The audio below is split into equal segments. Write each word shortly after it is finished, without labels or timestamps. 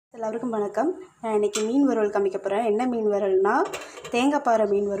எல்லாருக்கும் வணக்கம். நான் இன்றைக்கி மீன் வறுவல் காமிக்க போகிறேன். என்ன மீன் வறுவல்னா தேங்காய் பாறை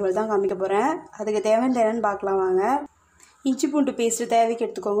மீன் வறுவல் தான் காமிக்க போகிறேன். அதுக்கு தேவையான என்னென்னு பார்க்கலாம் வாங்க. இஞ்சி பூண்டு பேஸ்ட்டு தேவைக்கு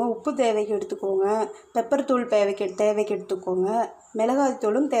எடுத்துக்கோங்க, உப்பு தேவைக்கு எடுத்துக்கோங்க, பெப்பர் தூள் தேவைக்கு எடுத்துக்கோங்க, மிளகாய்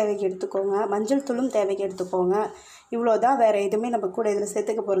தூளும் தேவைக்கு எடுத்துக்கோங்க, மஞ்சள் தூளும் தேவைக்கு எடுத்துக்கோங்க. இவ்வளோ தான், வேறு எதுவுமே நம்ம கூட இதில்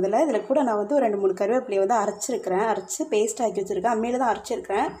சேர்த்துக்க போகிறதில்ல. இதில் கூட நான் வந்து ஒரு 2-3 கருவேப்பிலையை வந்து அரைச்சி பேஸ்ட் ஆக்கி வச்சுருக்கேன். அம்மியில் தான்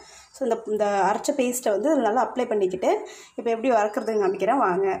அரைச்சிருக்கேன். ஸோ இந்த அரைச்ச பேஸ்ட்டை வந்து நல்லா அப்ளை பண்ணிக்கிட்டு இப்போ எப்படி வறுக்கிறதுன்னு காமிக்கிறேன்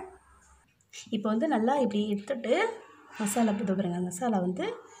வாங்க. இப்போ வந்து நல்லா இப்படி எடுத்துகிட்டு மசாலா பாருங்க. மசாலா வந்து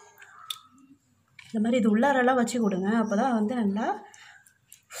இந்த மாதிரி இது உள்ளாரெல்லாம் வச்சு கொடுங்க. அப்போ தான் வந்து நல்லா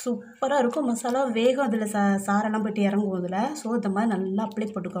சூப்பராக இருக்கும். மசாலா வேகம் அதில் சாரெல்லாம் போய்ட்டு இறங்கும் அதில். ஸோ இந்த மாதிரி நல்லா அப்ளை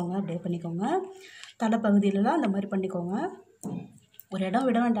போட்டுக்கோங்க, அப்படியே பண்ணிக்கோங்க. தலைப்பகுதியிலலாம் அந்த மாதிரி பண்ணிக்கோங்க. ஒரு இடம்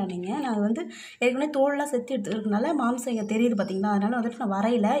விட வேண்டாம். நீங்கள் நான் வந்து ஏற்கனவே தோல்லாம் செத்து எடுத்துக்கிறதுனால மாம்சம் இங்கே தெரியுது பார்த்திங்களா. அதனால் வந்துட்டு நான்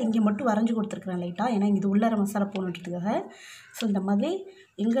வரையில இங்கே மட்டும் வரைஞ்சி கொடுத்துருக்குறேன் லைட்டாக. ஏன்னா இது உள்ளார மசாலா போட்டுறதுக்காக. ஸோ இந்த மாதிரி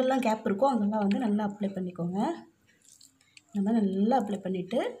எங்கெல்லாம் கேப் இருக்கோ அங்கெல்லாம் வந்து நல்லா அப்ளை பண்ணிக்கோங்க. இந்த மாதிரி நல்லா அப்ளை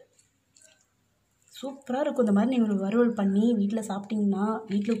பண்ணிவிட்டு சூப்பராக இருக்கும். இந்த மாதிரி நீங்கள் ஒரு வறுவல் பண்ணி வீட்டில் சாப்பிட்டிங்கன்னா,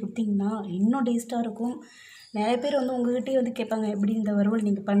 வீட்டில் கொடுத்திங்கன்னா இன்னும் டேஸ்ட்டாக இருக்கும். நிறைய பேர் வந்து உங்கள்கிட்டயே வந்து கேட்பாங்க, எப்படி இந்த வறுவல்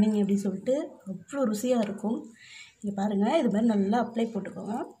நீங்கள் பண்ணீங்க அப்படின்னு சொல்லிட்டு. அவ்வளோ ருசியாக இருக்கும். இங்கே பாருங்கள், இது மாதிரி நல்லா அப்ளை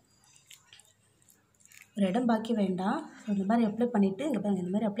போட்டுக்கோங்க. ஒரு இடம் பாக்கி வேண்டாம். ஸோ இந்த மாதிரி அப்ளை பண்ணிவிட்டு இங்கே பாருங்கள்,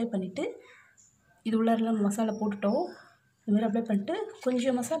 இந்த மாதிரி அப்ளை பண்ணிவிட்டு இது உள்ளாரெல்லாம் மசாலா போட்டுட்டோம். இந்த மாதிரி அப்ளை பண்ணிட்டு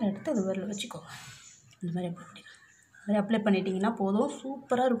கொஞ்சம் மசாலா எடுத்து அது வரல வச்சுக்கோங்க. இந்த மாதிரி அப்ளை பண்ணிக்கோங்க. இந்த மாதிரி அப்ளை பண்ணிட்டீங்கன்னா போதும்,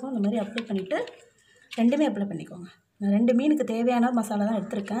 சூப்பராக இருக்கும். இந்த மாதிரி அப்ளை பண்ணிவிட்டு ரெண்டுமே அப்ளை பண்ணிக்கோங்க. நான் 2 மீனுக்கு தேவையான மசாலா தான்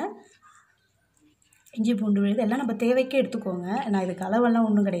எடுத்திருக்கேன். இஞ்சி பூண்டு விழுது எல்லாம் நம்ம தேவைக்கே எடுத்துக்கோங்க. நான் இதுக்கு அளவெல்லாம்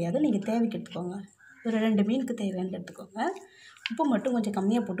ஒன்றும் கிடையாது, நீங்கள் தேவைக்கு எடுத்துக்கோங்க. ஒரு 2 மீனுக்கு தேவையானது எடுத்துக்கோங்க. உப்பு மட்டும் கொஞ்சம்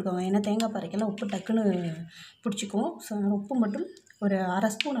கம்மியாக போட்டுக்கோங்க. ஏன்னா தேங்காய் பாறைக்கெல்லாம் உப்பு டக்குன்னு பிடிச்சிக்கும். ஸோ அதனால் உப்பு மட்டும் ஒரு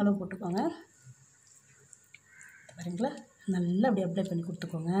 1/2 ஸ்பூன் அளவு போட்டுக்கோங்க. பாருங்களா, நல்லா அப்படி அப்ளை பண்ணி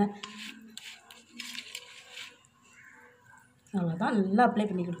கொடுத்துக்கோங்க. அவ்வளோதான், நல்லா அப்ளை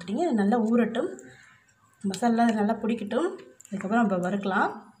பண்ணி கொடுத்துட்டீங்க. நல்லா ஊறட்டும், மசாலா நல்லா பிடிக்கட்டும். அதுக்கப்புறம் நம்ம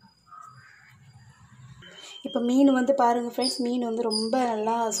வறுக்கலாம். இப்போ மீன் வந்து பாருங்கள் ஃப்ரெண்ட்ஸ், மீன் வந்து ரொம்ப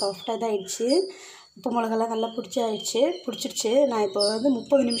நல்லா சாஃப்டாக தான் ஆயிடுச்சு. உப்பு மிளகாலாம் நல்லா பிடிச்சிருச்சு. நான் இப்போ வந்து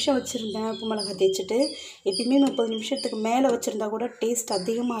 30 நிமிஷம் வச்சுருந்தேன் உப்பு மிளகா தேய்ச்சிட்டு. எப்பயுமே 30 நிமிஷத்துக்கு மேலே வச்சுருந்தா கூட டேஸ்ட்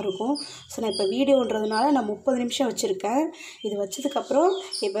அதிகமாக இருக்கும். ஸோ நான் இப்போ வீடியோன்றதுனால நான் 30 நிமிஷம் வச்சுருக்கேன். இது வச்சதுக்கப்புறம்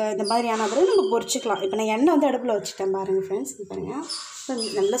இப்போ இந்த மாதிரியான பிறகு நம்ம பொரிச்சிக்கலாம். இப்போ நான் எண்ணெய் வந்து அடுப்பில் வச்சுட்டேன் பாருங்கள் ஃப்ரெண்ட்ஸ். பாருங்கள், ஸோ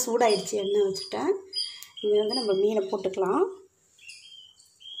நல்லா சூடாகிடுச்சு, எண்ணெய் வச்சுட்டேன். இங்கே வந்து நம்ம மீனை போட்டுக்கலாம்.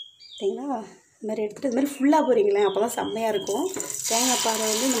 சரிங்களா, இந்த மாதிரி எடுத்துகிட்டு இது மாதிரி ஃபுல்லாக போகிறீங்களே, அப்போ தான் செம்மையாக இருக்கும். தேங்காய் பாறை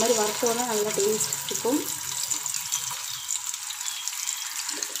வந்து இந்த மாதிரி வறுத்தோன்னா நல்லா டேஸ்ட் இருக்கும்.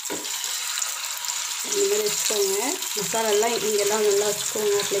 இந்த மாதிரி வச்சுக்கோங்க. மசாலாலாம் இங்கெல்லாம் நல்லா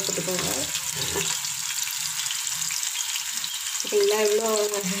வச்சுக்கோங்க, அப்ளை போட்டுக்கோங்க. சரிங்களா, இவ்வளோ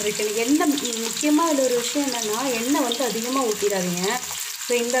இருக்குது. எண்ணெய் முக்கியமாக இதில் ஒரு விஷயம் என்னென்னா, எண்ணெய் வந்து அதிகமாக ஊற்றிடாதீங்க.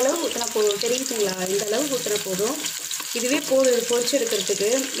 ஸோ இந்த அளவு ஊற்றினா போதும், தெரியுதுங்களா? இந்த அளவு ஊற்றினா போதும், இதுவே போதும் இது பொரிச்சு எடுக்கிறதுக்கு.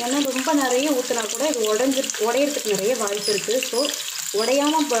 ஏன்னா ரொம்ப நிறைய ஊற்றினா கூட இது உடையிறதுக்கு நிறைய வாய்ப்பு இருக்குது. ஸோ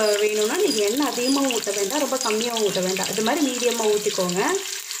உடையாமல் வேணும்னா நீங்கள் எண்ணெய் அதிகமாகவும் ஊற்ற வேண்டாம், ரொம்ப கம்மியாகவும் ஊற்ற வேண்டாம். இது மாதிரி மீடியமாக ஊற்றிக்கோங்க.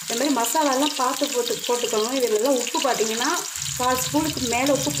 இந்த மாதிரி மசாலாலாம் பார்த்து போட்டுக்கோங்க. இதிலெல்லாம் உப்பு பார்த்தீங்கன்னா 1/4 ஸ்பூனுக்கு மேலே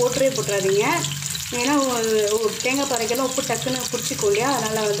உப்பு போட்டுறாதீங்க. ஏன்னா தேங்காய் பாறைக்கெல்லாம் உப்பு டக்குன்னு பிடிச்சிக்கும் இல்லையா.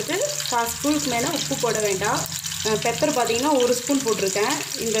 அதனால் வந்துட்டு 1/4 ஸ்பூனுக்கு மேலே உப்பு போட வேண்டாம். பெப்பர் பார்த்தீங்கன்னா 1 ஸ்பூன் போட்டிருக்கேன்.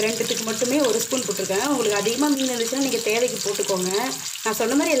 இந்த 2த்துக்கு மட்டுமே 1 ஸ்பூன் போட்டிருக்கேன். உங்களுக்கு அதிகமாக மீன் இருந்துச்சுன்னா நீங்கள் தேவைக்கு போட்டுக்கோங்க. நான்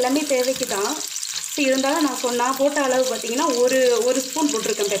சொன்ன மாதிரி எல்லாமே தேவைக்கு தான். ஸோ இருந்தாலும் நான் போட்ட அளவு பார்த்தீங்கன்னா ஒரு ஸ்பூன்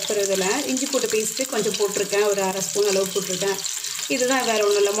போட்டிருக்கேன் பெப்பர். இதில் இஞ்சி பூண்டு பேஸ்ட்டு கொஞ்சம் போட்டிருக்கேன், ஒரு 1/2 ஸ்பூன் அளவு போட்டிருக்கேன். இதுதான், வேறு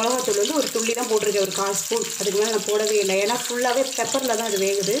ஒன்றும் இல்லை. மிளகாத்தூள் வந்து ஒரு துள்ளி தான் போட்டிருக்கேன், ஒரு 1/4 ஸ்பூன். அதுக்கு மேலே நான் போடவே இல்லை. ஏன்னா ஃபுல்லாகவே பெப்பரில் தான் அது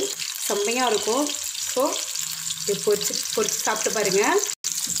வேகுது, செம்மையாக இருக்கும். ஸோ இது பொரிச்சு சாப்பிட்டு பாருங்கள்.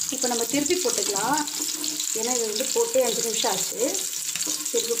 இப்போ நம்ம திருப்பி போட்டுக்கலாம். ஏன்னா இது வந்து போட்டு 5 நிமிஷம் ஆச்சு.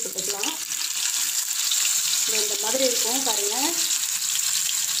 திருப்பி போட்டுக்கலாம். இந்த மாதிரி இருக்கும் பாருங்கள்,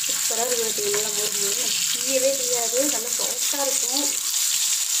 சூப்பராக இருக்குது. நல்லா மொறு தீயவே தெரியாது, நல்லா சாஃப்டாக இருக்கும்.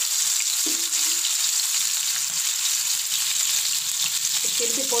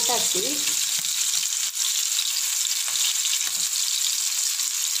 திருப்பி போட்டாச்சு.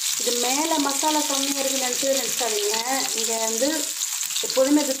 இது மேலே மசாலா கம்மியாக இருக்குன்னு நினச்சாதீங்க. நீங்கள் வந்து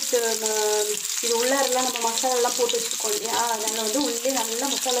எப்போதுமே இது உள்ளாரெல்லாம் நம்ம மசாலாலாம் போட்டு வச்சுருக்கோம் இல்லையா, அதனால் வந்து உள்ளே நல்லா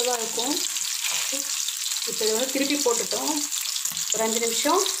மசாலாவாக இருக்கும். இப்போ இதை வந்து திருப்பி போட்டுட்டோம். ஒரு 5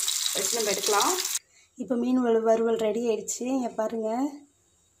 நிமிஷம் வச்சு நம்ம எடுக்கலாம். இப்போ மீன் வறுவல் ரெடி ஆகிடுச்சு. இங்கே பாருங்கள்,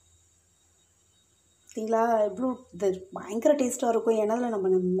 பார்த்தீங்களா எவ்வளோ இது பயங்கர டேஸ்ட்டாக இருக்கும். ஏன்னா அதில் நம்ம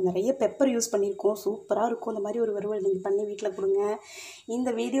நிறைய பெப்பர் யூஸ் பண்ணியிருக்கோம். சூப்பராக இருக்கும். இந்த மாதிரி ஒரு வறுவல் நீங்கள் பண்ணி வீட்டில் கொடுங்க.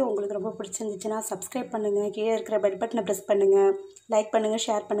 இந்த வீடியோ உங்களுக்கு ரொம்ப பிடிச்சிருந்துச்சுன்னா சப்ஸ்கிரைப் பண்ணுங்கள். கீழே இருக்கிற பெல் பட்டனை ப்ரெஸ் பண்ணுங்கள். லைக் பண்ணுங்கள்,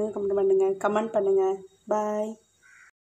 ஷேர் பண்ணுங்கள், கமெண்ட் பண்ணுங்கள். பாய்.